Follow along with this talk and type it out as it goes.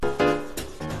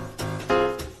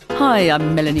Hi,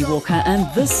 I'm Melanie Walker, and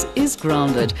this is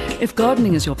Grounded. If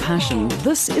gardening is your passion,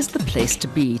 this is the place to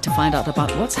be to find out about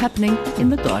what's happening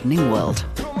in the gardening world.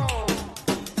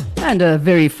 And a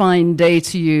very fine day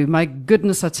to you. My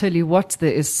goodness, I tell you what,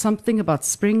 there is something about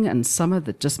spring and summer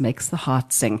that just makes the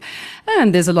heart sing.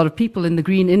 And there's a lot of people in the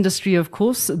green industry, of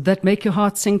course, that make your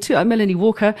heart sing too. I'm Melanie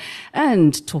Walker,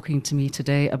 and talking to me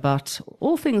today about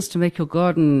all things to make your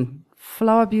garden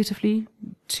flower beautifully,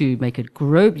 to make it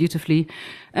grow beautifully,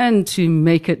 and to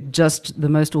make it just the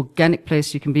most organic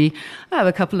place you can be. I have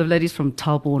a couple of ladies from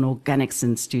Talborn Organics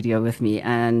in studio with me,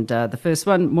 and the first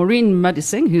one, Maureen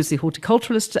Madising, who's the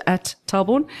horticulturalist at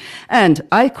Talborn, and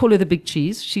I call her the big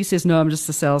cheese. She says, no, I'm just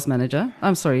the sales manager.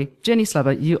 I'm sorry, Jenny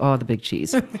Slubber, you are the big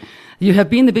cheese. You have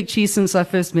been the big cheese since I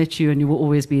first met you, and you will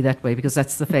always be that way because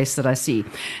that's the face that I see.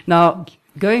 Now,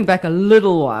 going back a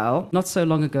little while, not so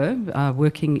long ago,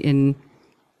 working in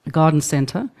a garden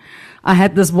center, I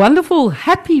had this wonderful,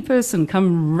 happy person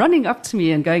come running up to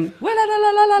me and going, well, la, la, la,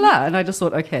 la, la, la. And I just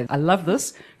thought, okay, I love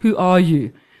this. Who are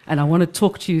you? And I want to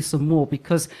talk to you some more,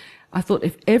 because I thought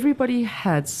if everybody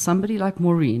had somebody like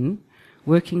Maureen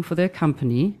working for their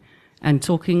company and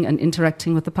talking and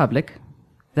interacting with the public,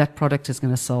 that product is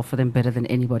going to sell for them better than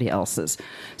anybody else's.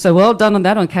 So well done on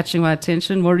that, on catching my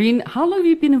attention. Maureen, how long have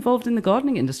you been involved in the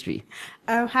gardening industry?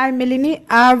 Hi, Melanie.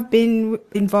 I've been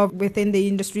involved within the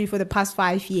industry for the past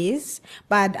 5 years,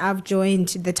 but I've joined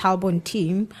the Talborn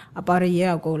team about a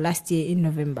year ago, last year in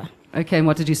November. Okay, and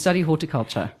what did you study?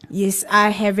 Horticulture? Yes,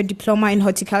 I have a diploma in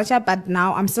horticulture, but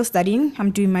now I'm still studying.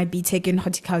 I'm doing my BTech in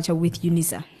horticulture with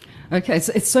UNISA. Okay,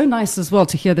 it's so nice as well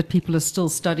to hear that people are still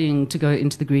studying to go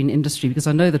into the green industry, because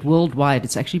I know that worldwide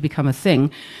it's actually become a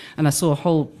thing. And I saw a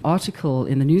whole article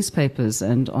in the newspapers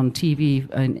and on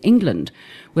TV in England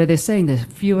where they're saying there's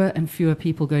fewer and fewer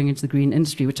people going into the green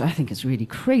industry, which I think is really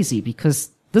crazy,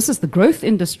 because this is the growth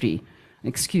industry.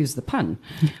 Excuse the pun,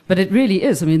 but it really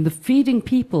is. I mean, the feeding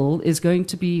people is going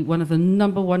to be one of the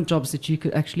number one jobs that you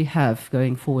could actually have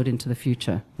going forward into the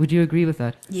future. Would you agree with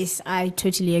that? Yes, I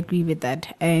totally agree with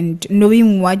that. And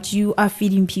knowing what you are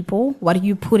feeding people, what are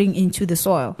you putting into the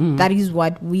soil, that is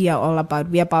what we are all about.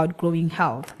 We are about growing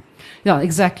health. Yeah,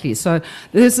 exactly. So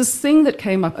there's this thing that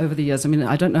came up over the years. I mean,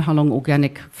 I don't know how long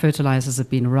organic fertilizers have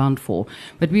been around for,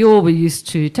 but we all were used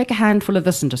to take a handful of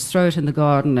this and just throw it in the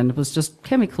garden, and it was just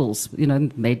chemicals,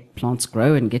 made plants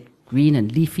grow and get green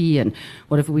and leafy and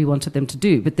whatever we wanted them to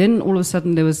do. But then all of a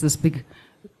sudden there was this big,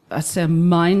 I'd say, a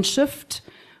mind shift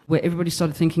where everybody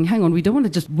started thinking, hang on, we don't want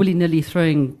to just willy-nilly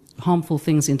throwing harmful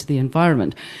things into the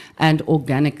environment, and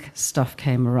organic stuff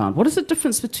came around. What is the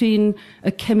difference between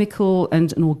a chemical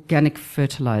and an organic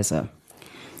fertilizer?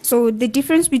 So the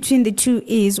difference between the two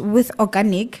is, with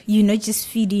organic, you're not just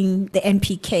feeding the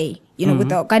NPK. With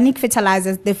the organic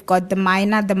fertilizers, they've got the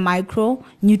minor, the micro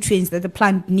nutrients that the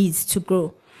plant needs to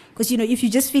grow. Because, if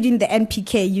you're just feeding the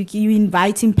NPK, you're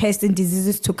inviting pests and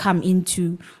diseases to come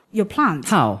into your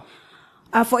plants. How?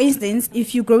 For instance,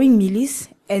 if you're growing mealies,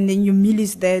 and then your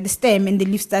mealies, the stem and the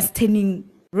leaf starts turning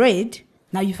red,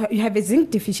 now you have a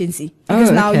zinc deficiency.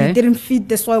 Because now you didn't feed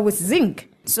the soil with zinc.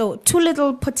 So too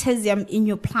little potassium in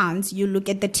your plants, you look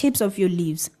at the tips of your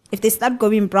leaves. If they start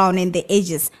going brown in the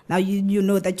edges, now you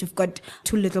know that you've got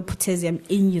too little potassium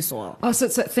in your soil. Oh, so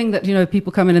it's that thing that,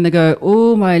 people come in and they go,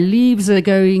 oh, my leaves are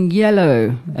going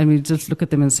yellow. And we just look at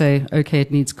them and say, okay,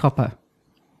 it needs copper.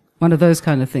 One of those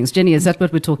kind of things. Jenny, is that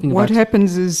what we're talking about? What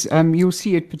happens is you'll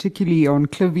see it particularly on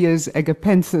Clivias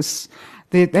agapanthus,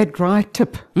 that dry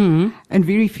tip. And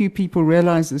very few people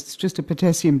realize it's just a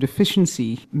potassium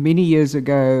deficiency. Many years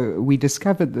ago, we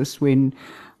discovered this when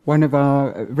one of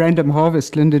our random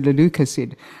harvest, Linda LaLuca,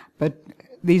 said, but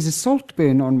there's a salt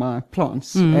burn on my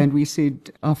plants. And we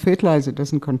said, our fertilizer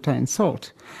doesn't contain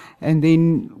salt. And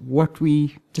then what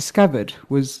we discovered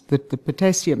was that the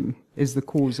potassium is the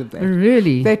cause of that.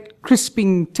 Really? That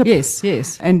crisping tip.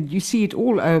 Yes. And you see it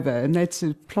all over, and that's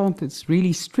a plant that's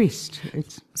really stressed.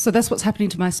 So that's what's happening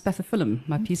to my spathiphyllum,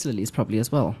 my peace lilies probably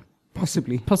as well.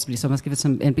 Possibly, so I must give it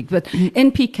some NPK. But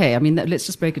NPK, I mean, let's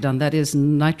just break it down. That is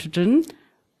nitrogen,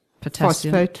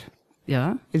 potassium. Phosphate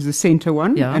is the center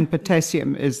one, and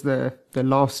potassium is the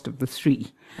last of the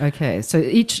three. Okay, so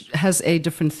each has a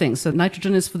different thing. So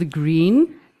nitrogen is for the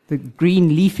green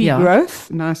leafy growth,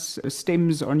 nice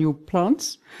stems on your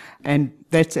plants. And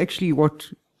that's actually what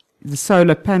the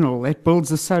solar panel, that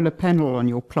builds a solar panel on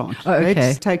your plant. Oh, okay.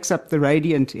 That takes up the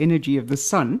radiant energy of the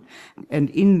sun, and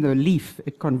in the leaf,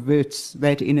 it converts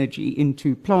that energy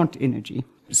into plant energy.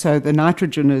 So the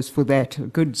nitrogen is for that, a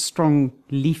good, strong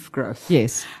leaf growth.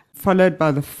 Yes. Followed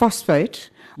by the phosphate,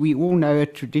 We all know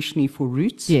it traditionally for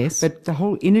roots. Yes. But the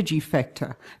whole energy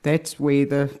factor, that's where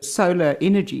the solar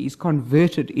energy is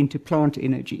converted into plant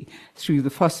energy through the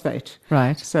phosphate.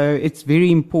 Right. So it's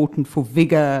very important for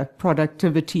vigor,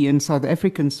 productivity, and South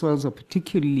African soils are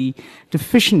particularly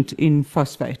deficient in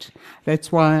phosphate.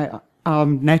 That's why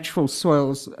natural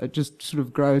soils just sort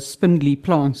of grow spindly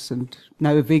plants and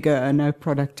no vigor and no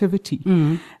productivity.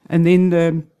 And then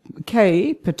the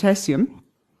K, potassium,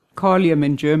 kalium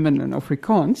in German and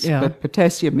Afrikaans, but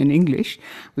potassium in English,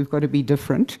 we've got to be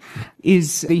different,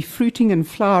 is the fruiting and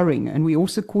flowering, and we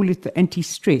also call it the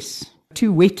anti-stress,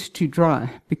 too wet to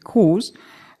dry, because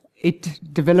it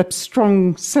develops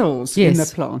strong cells in the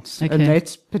plants. Okay. And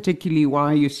that's particularly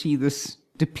why you see this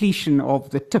depletion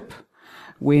of the tip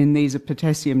when there's a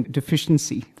potassium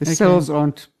deficiency. The cells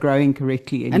aren't growing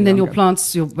correctly any And then longer. your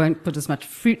plants, you won't put as much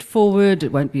fruit forward.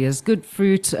 It won't be as good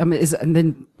fruit. And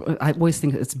then I always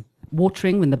think it's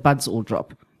watering when the buds all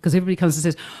drop. Because everybody comes and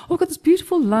says, oh, I've got this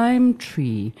beautiful lime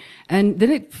tree. And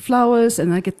then it flowers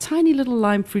and I get tiny little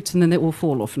lime fruits and then they all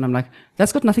fall off. And I'm like,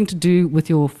 that's got nothing to do with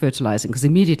your fertilizing. Because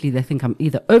immediately they think I'm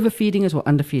either overfeeding it or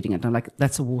underfeeding it. I'm like,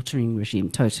 that's a watering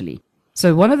regime, totally.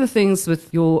 So one of the things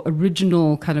with your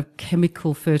original kind of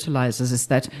chemical fertilizers is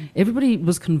that everybody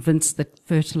was convinced that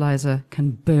fertilizer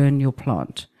can burn your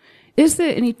plant. Is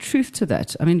there any truth to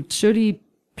that? I mean, surely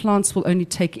plants will only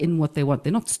take in what they want.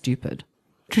 They're not stupid.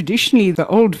 Traditionally, the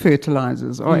old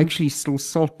fertilizers are actually still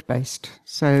salt-based.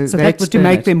 So that that's would to burn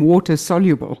make it. them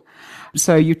water-soluble.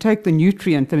 So you take the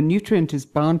nutrient is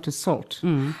bound to salt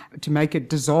to make it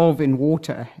dissolve in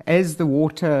water. As the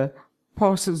water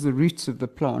passes the roots of the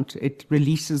plant, it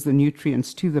releases the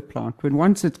nutrients to the plant. When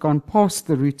once it's gone past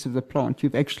the roots of the plant,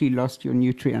 you've actually lost your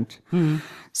nutrient.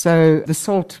 So the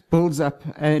salt builds up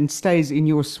and stays in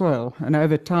your soil. And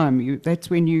over time, that's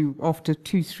when you, after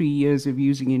 2-3 years of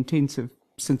using intensive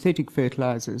synthetic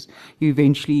fertilizers, you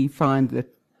eventually find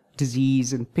that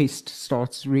disease and pest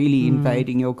starts really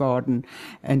invading your garden,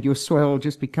 and your soil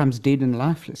just becomes dead and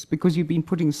lifeless because you've been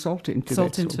putting salt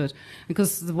into it.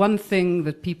 Because the one thing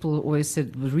that people always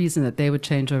said, the reason that they would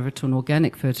change over to an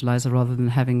organic fertilizer rather than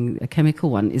having a chemical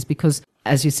one is because,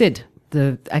 as you said,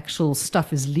 the actual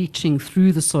stuff is leaching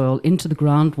through the soil into the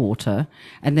groundwater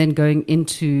and then going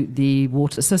into the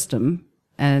water system,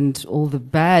 and all the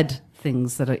bad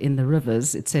things that are in the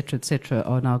rivers, et cetera,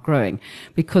 are now growing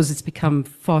because it's become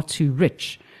far too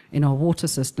rich in our water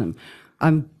system.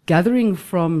 I'm gathering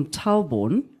from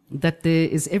Talborn that there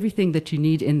is everything that you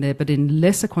need in there, but in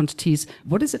lesser quantities.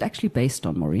 What is it actually based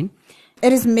on, Maureen?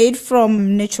 It is made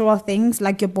from natural things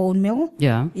like your bone meal.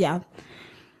 Yeah. Yeah.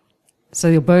 So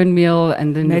your bone meal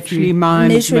and then naturally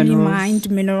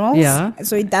mined minerals. Yeah.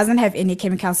 So it doesn't have any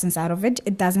chemicals inside of it.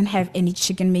 It doesn't have any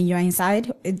chicken manure inside.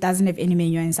 It doesn't have any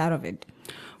manure inside of it.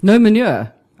 No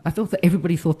manure. I thought that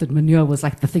everybody thought that manure was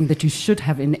like the thing that you should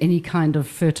have in any kind of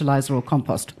fertilizer or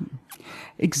compost.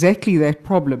 Exactly that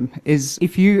problem is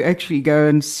if you actually go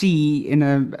and see in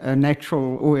a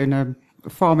natural or in a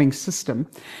farming system,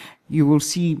 you will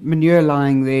see manure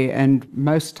lying there, and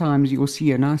most times you will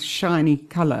see a nice shiny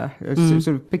color. Sort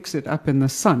of picks it up in the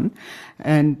sun,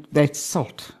 and that's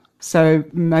salt. So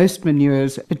most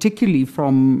manures, particularly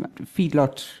from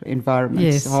feedlot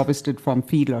environments, harvested from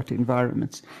feedlot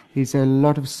environments, there's a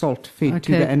lot of salt fed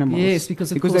to the animals. Yes, because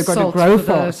they've got to grow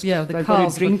fast. The they've cows,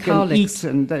 got to drink and eat,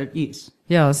 and yes.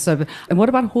 Yeah. So, and what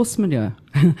about horse manure?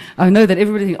 I know that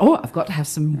everybody thinks, oh, I've got to have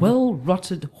some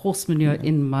well-rotted horse manure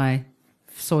in my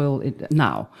soil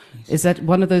now. Is that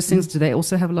one of those things? Do they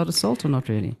also have a lot of salt or not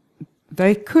really?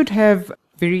 They could have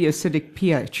very acidic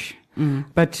pH.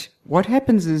 But what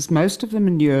happens is most of the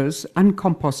manures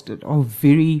uncomposted are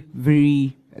very,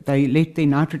 very, they let their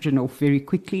nitrogen off very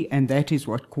quickly, and that is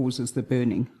what causes the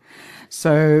burning.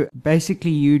 So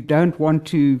basically you don't want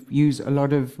to use a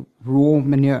lot of raw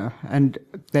manure, and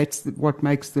that's what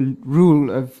makes the rule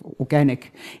of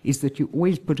organic is that you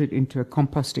always put it into a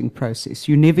composting process.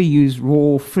 You never use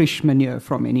raw, fresh manure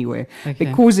from anywhere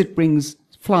because it brings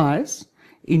flies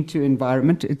into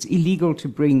environment. It's illegal to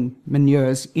bring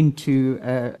manures into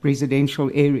a residential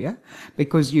area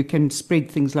because you can spread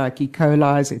things like E.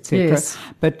 coli, etc. Yes.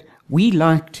 But we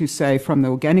like to say from the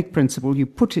organic principle, you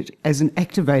put it as an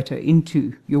activator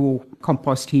into your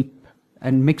compost heap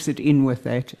and mix it in with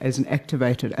that as an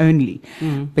activator only.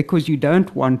 Because you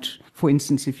don't want, for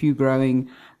instance, if you're growing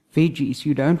veggies,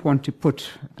 you don't want to put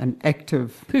an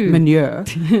active manure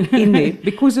in there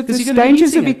because of the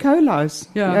dangers of E. coli.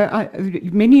 Yeah.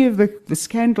 Many of the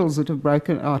scandals that have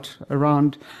broken out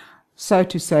around, so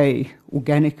to say,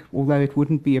 organic, although it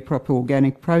wouldn't be a proper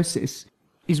organic process,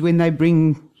 is when they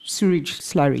bring sewage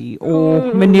slurry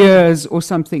or manures or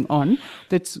something on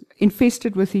that's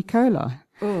infested with E. coli.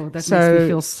 Oh, that makes me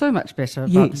feel so much better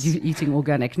about Yes. you eating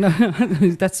organic. No,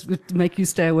 that's would make you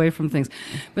stay away from things.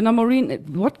 But now, Maureen,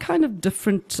 what kind of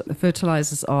different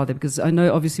fertilizers are there? Because I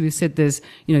know obviously we've said there's,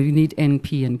 you need N,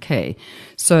 P, and K.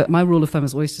 So my rule of thumb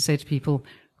is always to say to people,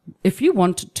 if you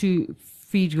want to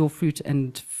feed your fruit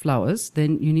and flowers,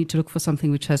 then you need to look for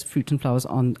something which has fruit and flowers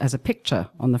on as a picture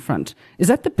on the front. Is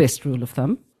that the best rule of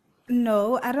thumb?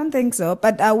 No, I don't think so.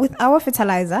 But with our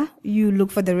fertilizer, you look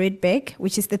for the red bag,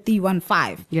 which is the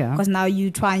 315. Yeah. Because now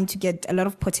you're trying to get a lot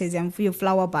of potassium for your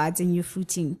flower buds and your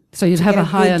fruiting. So you'd To have get a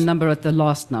higher good- number at the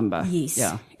last number. Yes.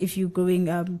 Yeah. If you're growing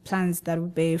plants that will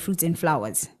bear fruits and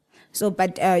flowers. So,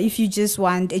 but if you just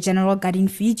want a general garden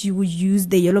feed, you would use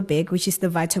the yellow bag, which is the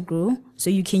Vitagrow. So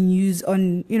you can use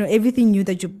on, everything new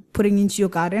that you're putting into your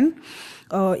garden.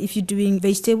 Or if you're doing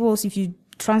vegetables, if you're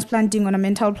transplanting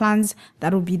ornamental plants,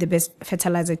 that will be the best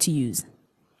fertilizer to use.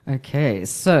 Okay,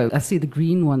 so I see the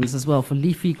green ones as well for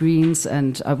leafy greens,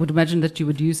 and I would imagine that you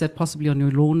would use that possibly on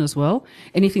your lawn as well.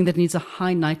 Anything that needs a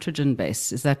high nitrogen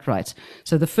base, is that right?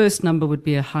 So the first number would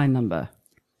be a high number.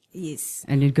 Yes.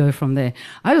 And you'd go from there.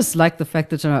 I just like the fact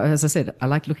that, as I said, I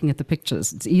like looking at the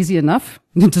pictures. It's easy enough.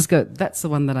 You just go, that's the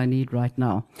one that I need right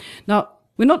now. Now,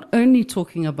 we're not only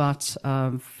talking about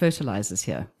fertilizers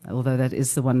here, although that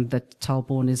is the one that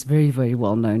Talborn is very, very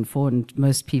well known for. And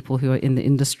most people who are in the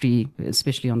industry,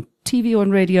 especially on TV or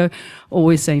on radio,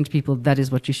 always saying to people that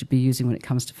is what you should be using when it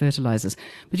comes to fertilizers.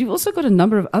 But you've also got a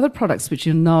number of other products which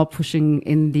you're now pushing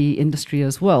in the industry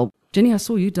as well. Jenny, I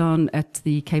saw you down at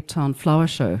the Cape Town Flower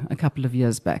Show a couple of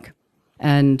years back.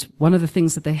 And one of the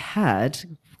things that they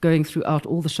had going throughout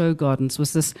all the show gardens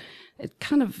was this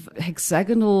kind of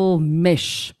hexagonal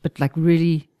mesh, but like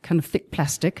really kind of thick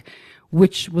plastic,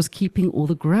 which was keeping all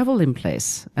the gravel in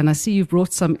place. And I see you've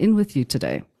brought some in with you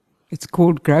today. It's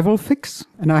called Gravel Fix,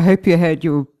 and I hope you had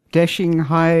your dashing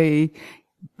high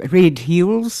red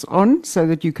heels on so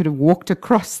that you could have walked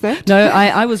across that. No,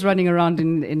 I was running around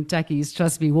in tackies,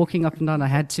 trust me, walking up and down. I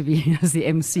had to be as the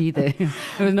MC there.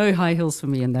 There were no high heels for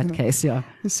me in that case, yeah.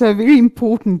 So very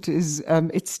important is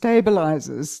it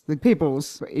stabilizes the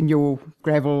pebbles in your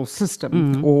gravel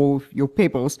system or your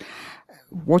pebbles.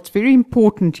 What's very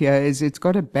important here is it's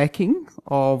got a backing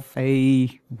of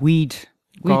a weed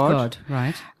guard,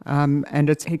 right. And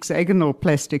it's hexagonal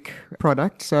plastic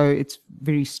product, so it's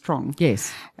very strong.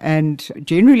 Yes. And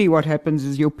generally what happens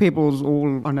is your pebbles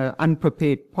all on an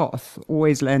unprepared path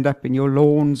always land up in your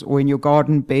lawns or in your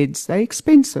garden beds. They're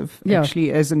expensive,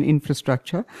 actually, as an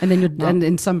infrastructure. And then and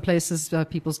in some places,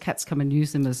 people's cats come and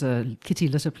use them as a kitty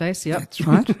litter place. Yeah, That's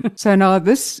right. So now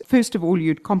this, first of all,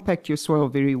 you'd compact your soil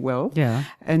very well. Yeah.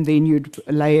 And then you'd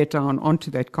lay it down onto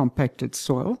that compacted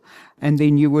soil. And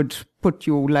then you would put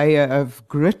your layer of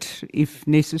grit, if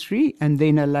necessary, and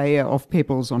then a layer of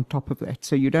pebbles on top of that.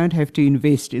 So you don't have to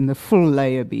invest in the full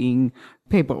layer being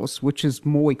pebbles, which is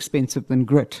more expensive than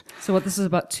grit. So this is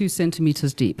about 2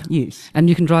 centimeters deep. Yes. And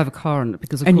you can drive a car on it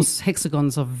because, of And course,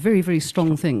 hexagons are very, very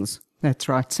strong things. That's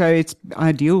right. So it's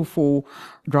ideal for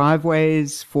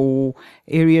driveways, for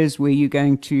areas where you're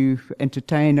going to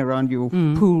entertain around your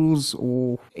pools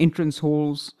or entrance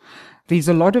halls. There's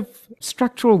a lot of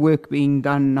structural work being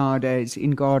done nowadays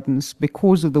in gardens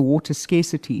because of the water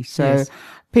scarcity. So Yes.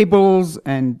 pebbles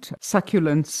and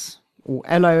succulents or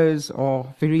aloes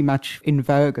are very much in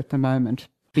vogue at the moment,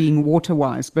 being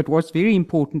water-wise. But what's very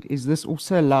important is this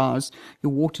also allows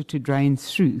your water to drain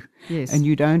through. Yes. And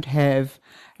you don't have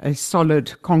a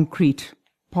solid concrete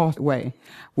pathway,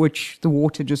 which the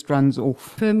water just runs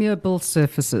off. Permeable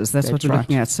surfaces, that's what That's we're right.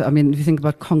 looking at. So, I mean, if you think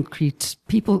about concrete,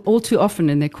 people all too often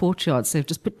in their courtyards, they've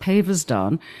just put pavers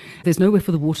down. There's nowhere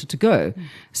for the water to go.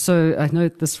 So I know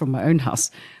this from my own house,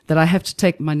 that I have to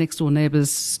take my next door neighbor's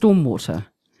stormwater.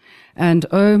 And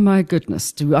oh my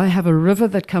goodness, do I have a river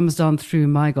that comes down through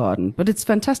my garden. But it's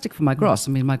fantastic for my grass.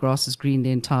 I mean, my grass is green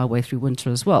the entire way through winter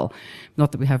as well.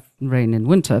 Not that we have rain in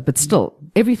winter, but still,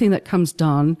 everything that comes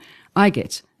down, I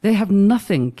get. They have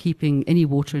nothing keeping any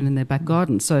water in their back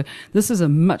garden. So this is a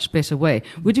much better way.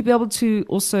 Would you be able to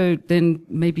also then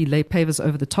maybe lay pavers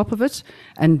over the top of it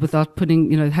and without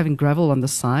putting, having gravel on the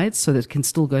sides so that it can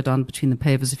still go down between the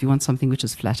pavers if you want something which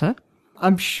is flatter?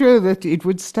 I'm sure that it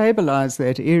would stabilize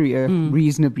that area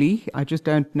reasonably. I just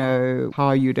don't know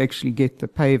how you'd actually get the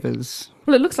pavers.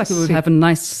 Well, it looks like it would have a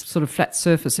nice sort of flat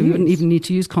surface, so you wouldn't even need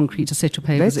to use concrete to set your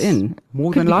pavers That's in.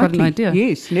 more Could than be likely. quite an idea.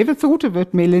 Yes, never thought of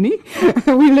it, Melanie.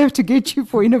 We'll have to get you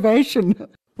for innovation.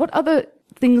 What other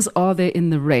things are there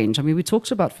in the range? I mean, we talked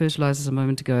about fertilizers a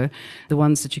moment ago, the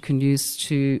ones that you can use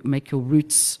to make your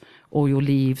roots or your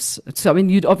leaves. So, I mean,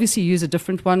 you'd obviously use a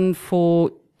different one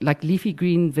for like leafy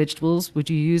green vegetables, would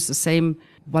you use the same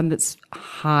one that's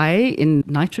high in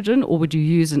nitrogen, or would you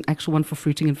use an actual one for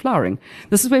fruiting and flowering?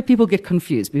 This is where people get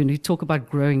confused when we talk about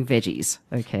growing veggies.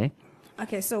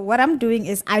 Okay, so what I'm doing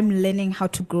is I'm learning how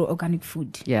to grow organic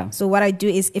food. Yeah. So what I do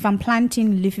is if I'm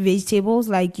planting leafy vegetables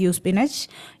like your spinach,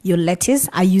 your lettuce,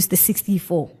 I use the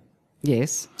 64.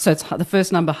 Yes. So it's the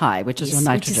first number high, which is your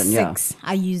nitrogen. Which is 6.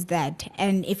 I use that.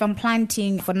 And if I'm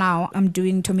planting, for now, I'm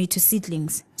doing tomato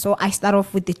seedlings. So I start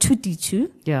off with the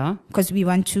 2D2. Yeah. Because we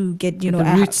want to get, the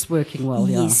roots working well.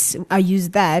 Yes, I use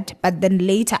that. But then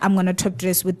later I'm going to top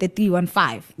dress with the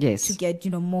 315. Yes. To get,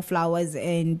 more flowers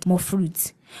and more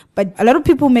fruits. But a lot of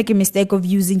people make a mistake of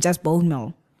using just bone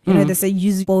meal. They say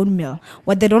use bone meal.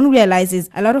 What they don't realize is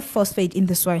a lot of phosphate in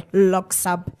the soil locks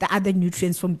up the other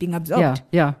nutrients from being absorbed.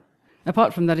 Yeah.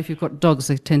 Apart from that, if you've got dogs,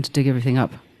 they tend to dig everything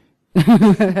up.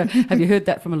 Have you heard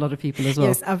that from a lot of people as well?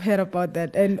 Yes, I've heard about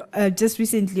that. And just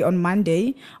recently on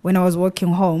Monday, when I was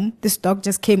walking home, this dog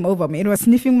just came over me and was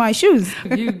sniffing my shoes.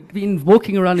 You've been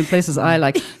walking around in places I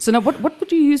like. So now what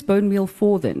would you use bone meal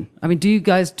for then? I mean, do you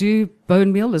guys do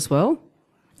bone meal as well?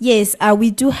 Yes,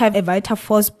 we do have a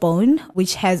VitaForce bone,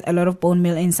 which has a lot of bone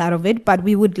meal inside of it, but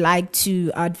we would like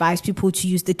to advise people to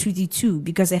use the 2D2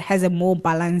 because it has a more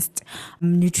balanced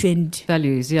nutrient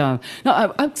values. Yeah.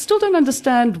 Now, I still don't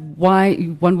understand why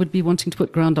one would be wanting to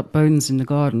put ground up bones in the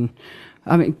garden.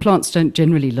 I mean, plants don't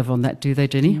generally live on that, do they,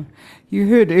 Jenny? You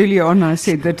heard earlier on I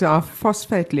said that our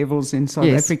phosphate levels in South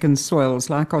African soils,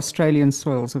 like Australian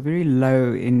soils, are very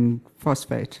low in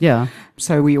phosphate. Yeah.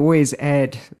 So we always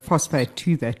add phosphate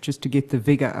to that just to get the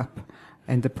vigor up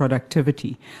and the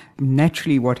productivity.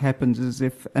 Naturally, what happens is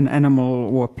if an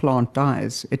animal or a plant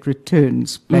dies, it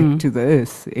returns back to the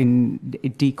earth,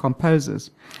 it decomposes.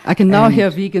 I can now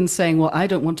hear vegans saying, well, I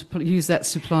don't want to use that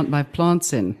to plant my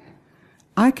plants in.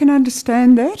 I can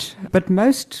understand that, but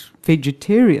most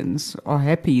vegetarians are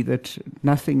happy that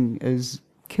nothing is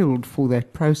killed for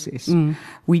that process.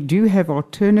 We do have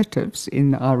alternatives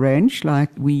in our range, like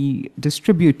we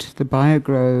distribute the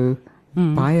BioGrow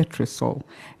Biotrisol.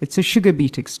 It's a sugar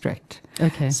beet extract.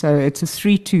 Okay. So it's a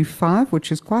 325,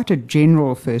 which is quite a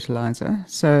general fertilizer,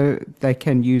 so they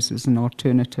can use as an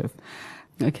alternative.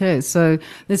 Okay, so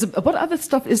what other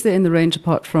stuff is there in the range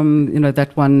apart from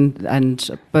that one and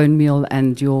bone meal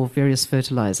and your various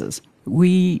fertilizers?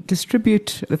 We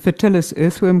distribute the Fertilis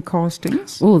earthworm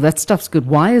castings. Oh, that stuff's good.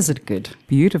 Why is it good?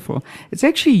 Beautiful. It's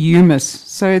actually humus,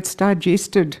 so it's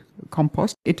digested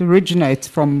compost. It originates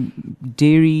from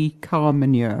dairy cow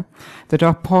manure that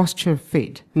are pasture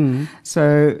fed.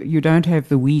 So you don't have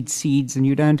the weed seeds and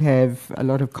you don't have a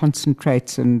lot of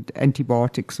concentrates and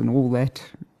antibiotics and all that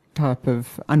type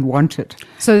of unwanted.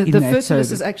 So the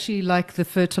Fertilis is actually like the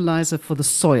fertilizer for the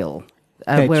soil,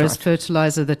 whereas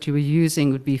fertilizer that you were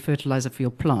using would be fertilizer for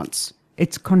your plants.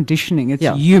 It's conditioning. It's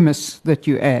humus that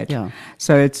you add. Yeah.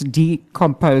 So it's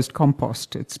decomposed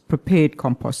compost. It's prepared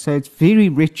compost. So it's very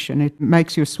rich and it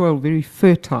makes your soil very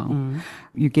fertile.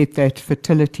 You get that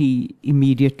fertility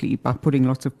immediately by putting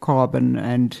lots of carbon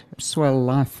and soil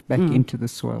life back into the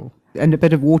soil and a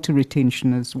bit of water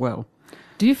retention as well.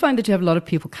 Do you find that you have a lot of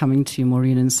people coming to you,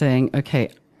 Maureen, and saying, okay,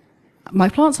 my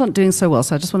plants aren't doing so well,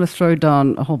 so I just want to throw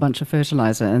down a whole bunch of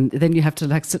fertilizer, and then you have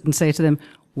to sit and say to them,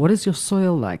 what is your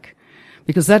soil like?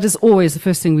 Because that is always the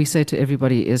first thing we say to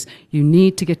everybody is you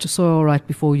need to get your soil right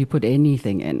before you put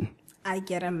anything in. I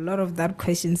get a lot of that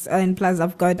questions, and plus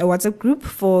I've got a WhatsApp group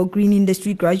for green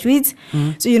industry graduates.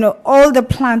 So, all the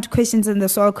plant questions and the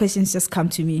soil questions just come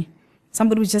to me.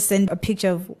 Somebody would just send a picture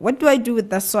of what do I do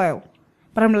with that soil?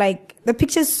 But I'm like, the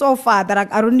picture's so far that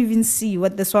I don't even see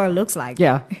what the soil looks like.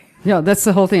 Yeah, that's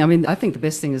the whole thing. I mean, I think the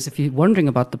best thing is if you're wondering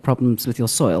about the problems with your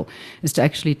soil is to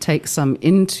actually take some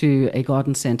into a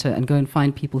garden center and go and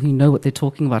find people who know what they're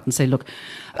talking about and say, look,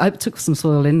 I took some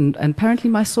soil in and apparently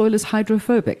my soil is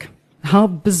hydrophobic. How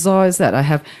bizarre is that? I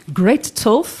have great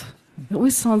tilth. It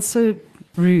always sounds so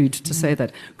rude to say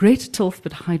that. Great tilth,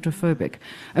 but hydrophobic.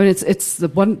 I mean, it's the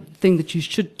one thing that you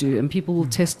should do, and people will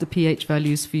test the pH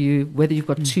values for you, whether you've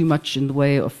got too much in the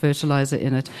way of fertilizer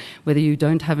in it, whether you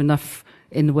don't have enough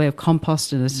in the way of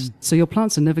compost in it. So your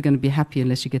plants are never going to be happy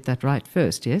unless you get that right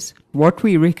first, yes? What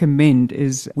we recommend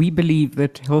is we believe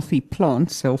that healthy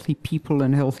plants, healthy people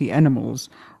and healthy animals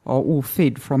are all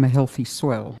fed from a healthy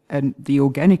soil. And the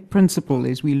organic principle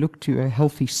is we look to a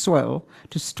healthy soil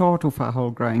to start off our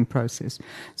whole growing process.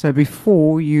 So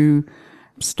before you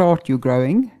start your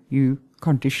growing, you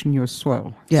condition your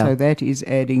soil. Yeah. So that is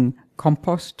adding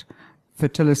compost,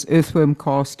 Fertilis earthworm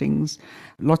castings,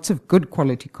 lots of good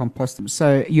quality compost.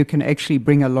 So you can actually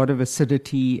bring a lot of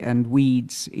acidity and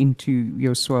weeds into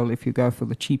your soil if you go for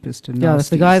the cheapest and Yeah, if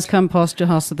the nastiest. guys come past your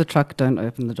house with the truck, don't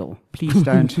open the door. Please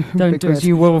don't. Don't do because it.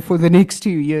 you will, for the next 2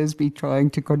 years, be trying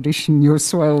to condition your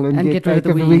soil and And get rid of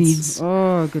the back weeds.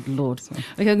 Oh, good Lord.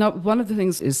 Okay, now, one of the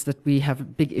things is that we have a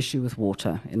big issue with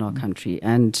water in our country,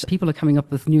 and people are coming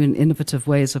up with new and innovative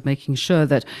ways of making sure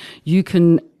that you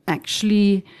can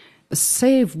actually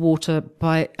save water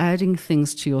by adding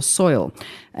things to your soil.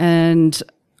 And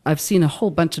I've seen a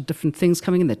whole bunch of different things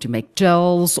coming in that you make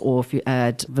gels, or if you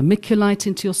add vermiculite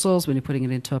into your soils when you're putting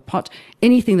it into a pot,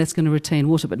 anything that's going to retain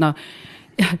water. But now,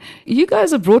 you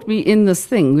guys have brought me in this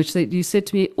thing, which you said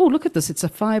to me, oh, look at this. It's a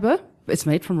fiber. It's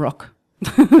made from rock.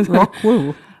 Rock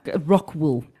wool. Rock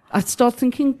wool. I start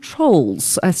thinking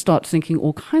trolls. I start thinking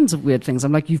all kinds of weird things.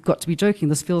 I'm like, you've got to be joking.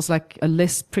 This feels like a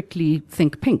less prickly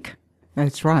Think Pink.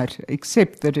 That's right,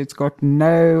 except that it's got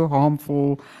no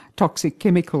harmful toxic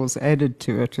chemicals added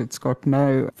to it. It's got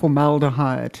no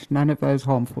formaldehyde, none of those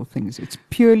harmful things. It's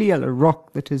purely a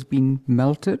rock that has been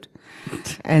melted.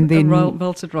 And then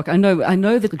Melted rock. I know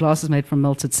that the glass is made from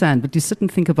melted sand, but you sit and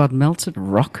think about melted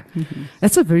rock. Mm-hmm.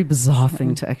 That's a very bizarre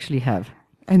thing to actually have.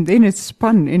 And then it's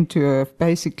spun into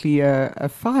basically a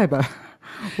fiber,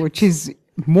 which is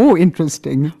more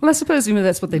interesting. Well, I suppose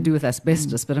that's what they do with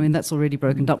asbestos, but I mean, that's already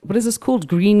broken down. What is this called?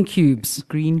 Green cubes.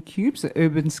 Green cubes, the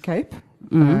Urbanscape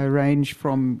range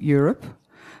from Europe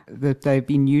that they've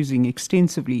been using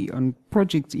extensively on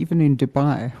projects even in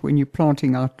Dubai. When you're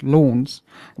planting out lawns,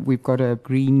 we've got a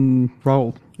green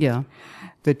roll. Yeah.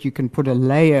 That you can put a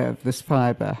layer of this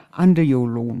fiber under your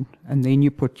lawn, and then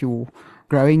you put your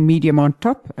growing medium on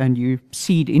top and you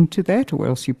seed into that, or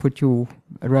else you put your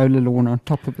roller lawn on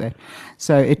top of that.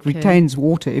 So it retains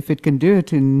water. If it can do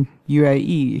it in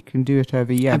UAE, it can do it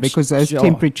over here because those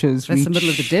temperatures That's reach... the middle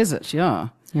of the desert, yeah.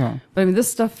 Yeah. But I mean,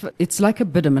 this stuff, it's like a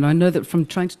bidum. And I know that from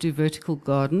trying to do vertical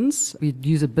gardens, we'd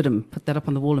use a bidum, put that up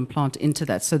on the wall and plant into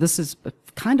that. So this is, it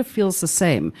kind of feels the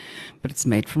same, but it's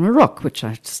made from a rock, which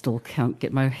I still can't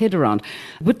get my head around.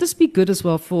 Would this be good as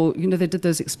well for, they did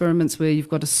those experiments where you've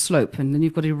got a slope and then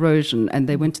you've got erosion, and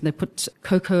they went and they put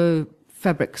cocoa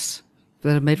fabrics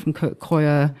that are made from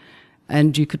coir,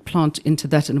 and you could plant into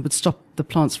that and it would stop the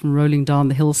plants from rolling down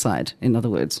the hillside, in other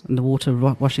words, and the water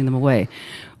washing them away.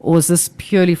 Or is this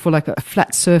purely for like a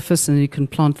flat surface and you can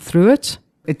plant through it?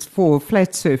 It's for a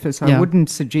flat surface. I wouldn't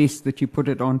suggest that you put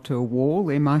it onto a wall.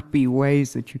 There might be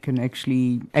ways that you can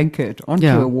actually anchor it onto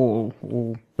a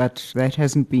wall, but that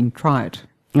hasn't been tried.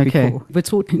 Okay, before. we're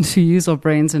taught to use our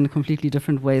brains in completely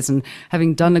different ways. And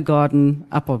having done a garden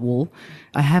up a wall,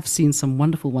 I have seen some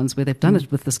wonderful ones where they've done it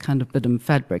with this kind of bidum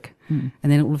fabric. And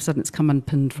then all of a sudden it's come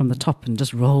unpinned from the top and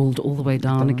just rolled all the way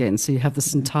down again. So you have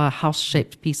this entire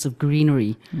house-shaped piece of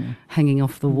greenery hanging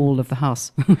off the wall of the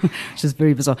house, which is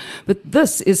very bizarre. But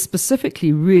this is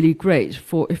specifically really great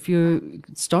for if you're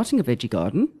starting a veggie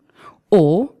garden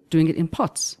or doing it in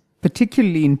pots.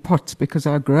 Particularly in pots, because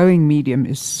our growing medium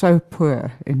is so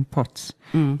poor in pots.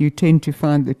 You tend to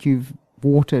find that you've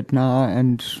watered now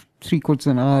and 3/4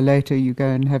 an hour later you go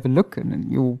and have a look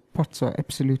and your pots are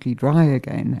absolutely dry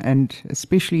again. And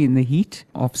especially in the heat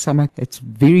of summer, it's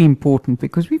very important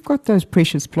because we've got those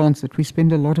precious plants that we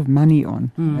spend a lot of money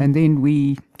on. And then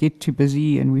we get too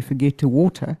busy and we forget to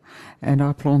water and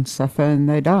our plants suffer and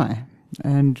they die.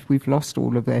 And we've lost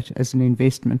all of that as an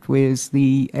investment, whereas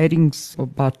the adding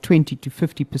about 20 to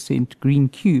 50% green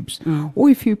cubes, or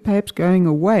if you're perhaps going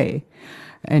away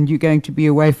and you're going to be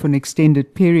away for an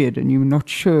extended period and you're not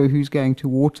sure who's going to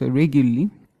water regularly,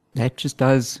 that just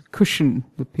does cushion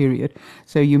the period.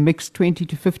 So you mix 20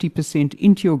 to 50%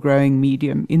 into your growing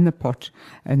medium in the pot,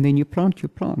 and then you plant your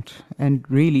plant. And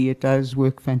really it does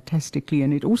work fantastically.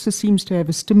 And it also seems to have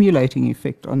a stimulating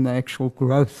effect on the actual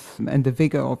growth and the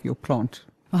vigor of your plant.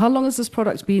 How long has this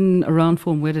product been around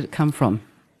for and where did it come from?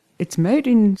 It's made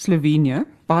in Slovenia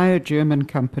by a German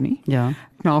company. Yeah.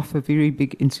 Now a very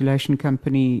big insulation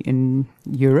company in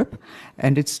Europe.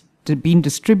 And it's been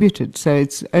distributed. So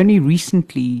it's only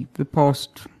recently, the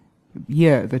past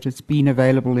year, that it's been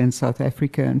available in South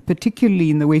Africa, and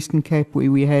particularly in the Western Cape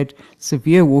where we had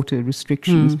severe water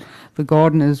restrictions. The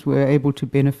gardeners were able to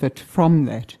benefit from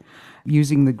that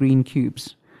using the green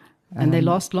cubes. And they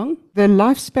last long? The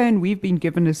lifespan we've been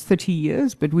given is 30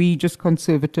 years, but we just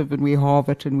conservative and we halve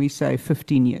it and we say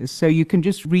 15 years. So you can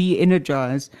just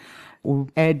re-energize or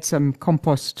add some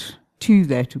compost to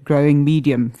that growing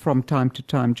medium from time to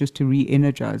time just to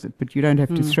re-energize it. But you don't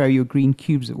have to throw your green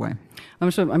cubes away. I'm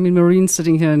sure. I mean, Maureen's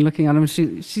sitting here and looking at him.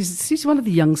 She's one of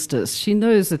the youngsters. She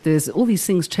knows that there's all these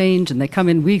things change and they come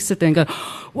in. We sit there and go,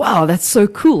 wow, that's so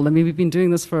cool. I mean, we've been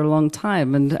doing this for a long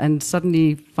time and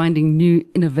suddenly finding new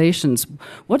innovations.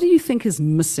 What do you think is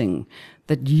missing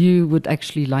that you would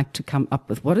actually like to come up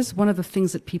with? What is one of the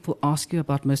things that people ask you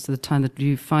about most of the time that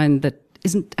you find that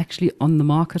isn't actually on the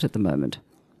market at the moment?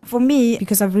 For me,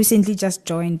 because I've recently just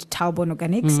joined Talbon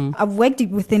Organics, I've worked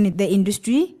within the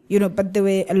industry, but there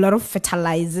were a lot of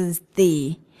fertilizers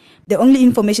there. The only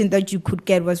information that you could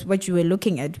get was what you were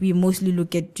looking at. We mostly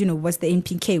look at, what's the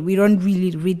NPK. We don't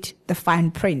really read the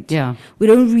fine print. Yeah. We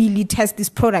don't really test these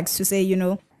products to say,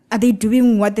 are they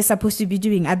doing what they're supposed to be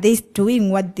doing? Are they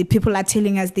doing what the people are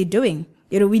telling us they're doing?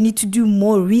 We need to do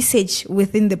more research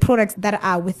within the products that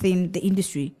are within the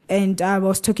industry. And I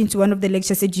was talking to one of the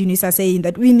lecturers at UNISA saying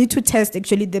that we need to test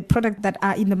actually the products that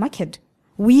are in the market.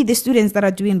 We, the students that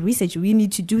are doing research, we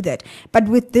need to do that. But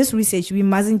with this research, we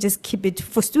mustn't just keep it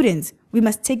for students. We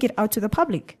must take it out to the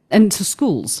public. And to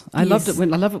schools. I Yes.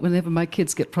 love it whenever my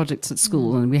kids get projects at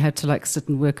school and we had to sit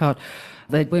and work out.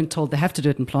 They weren't told they have to do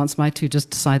it in plants. My two just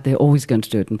decide they're always going to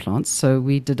do it in plants. So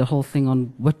we did a whole thing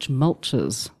on which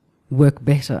mulches work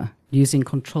better using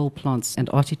control plants and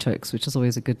artichokes, which is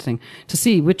always a good thing to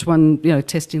see which one,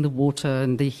 testing the water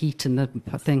and the heat and the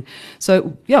thing.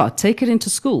 So, take it into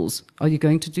schools. Are you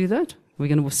going to do that? We're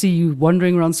going to see you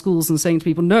wandering around schools and saying to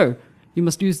people, no, you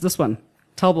must use this one.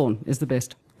 Talbon is the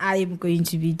best. I am going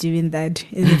to be doing that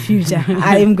in the future.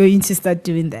 I am going to start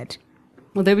doing that.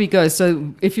 Well, there we go.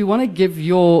 So if you want to give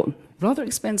your rather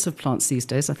expensive plants these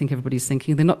days, I think everybody's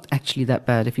thinking they're not actually that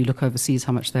bad if you look overseas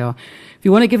how much they are. If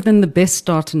you want to give them the best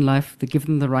start in life, give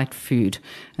them the right food.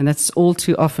 And that's all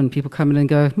too often. People come in and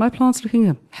go, my plant's looking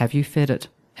good. Have you fed it?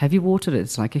 Have you watered it?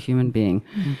 It's like a human being.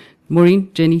 Mm-hmm.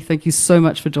 Maureen, Jenny, thank you so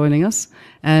much for joining us.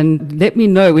 And let me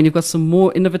know when you've got some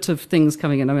more innovative things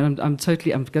coming in. I mean, I'm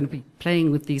going to be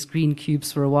playing with these green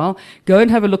cubes for a while. Go and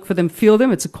have a look for them, feel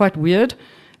them. It's quite weird.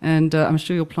 And I'm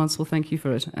sure your plants will thank you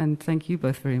for it. And thank you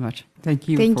both very much. Thank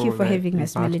you for having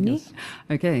us, Melanie.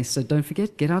 Okay, so don't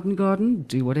forget, get out in the garden,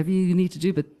 do whatever you need to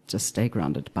do, but just stay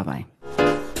grounded. Bye-bye.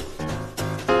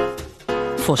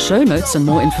 For show notes and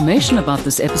more information about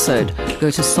this episode, go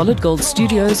to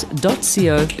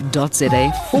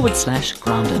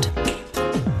solidgoldstudios.co.za/grounded.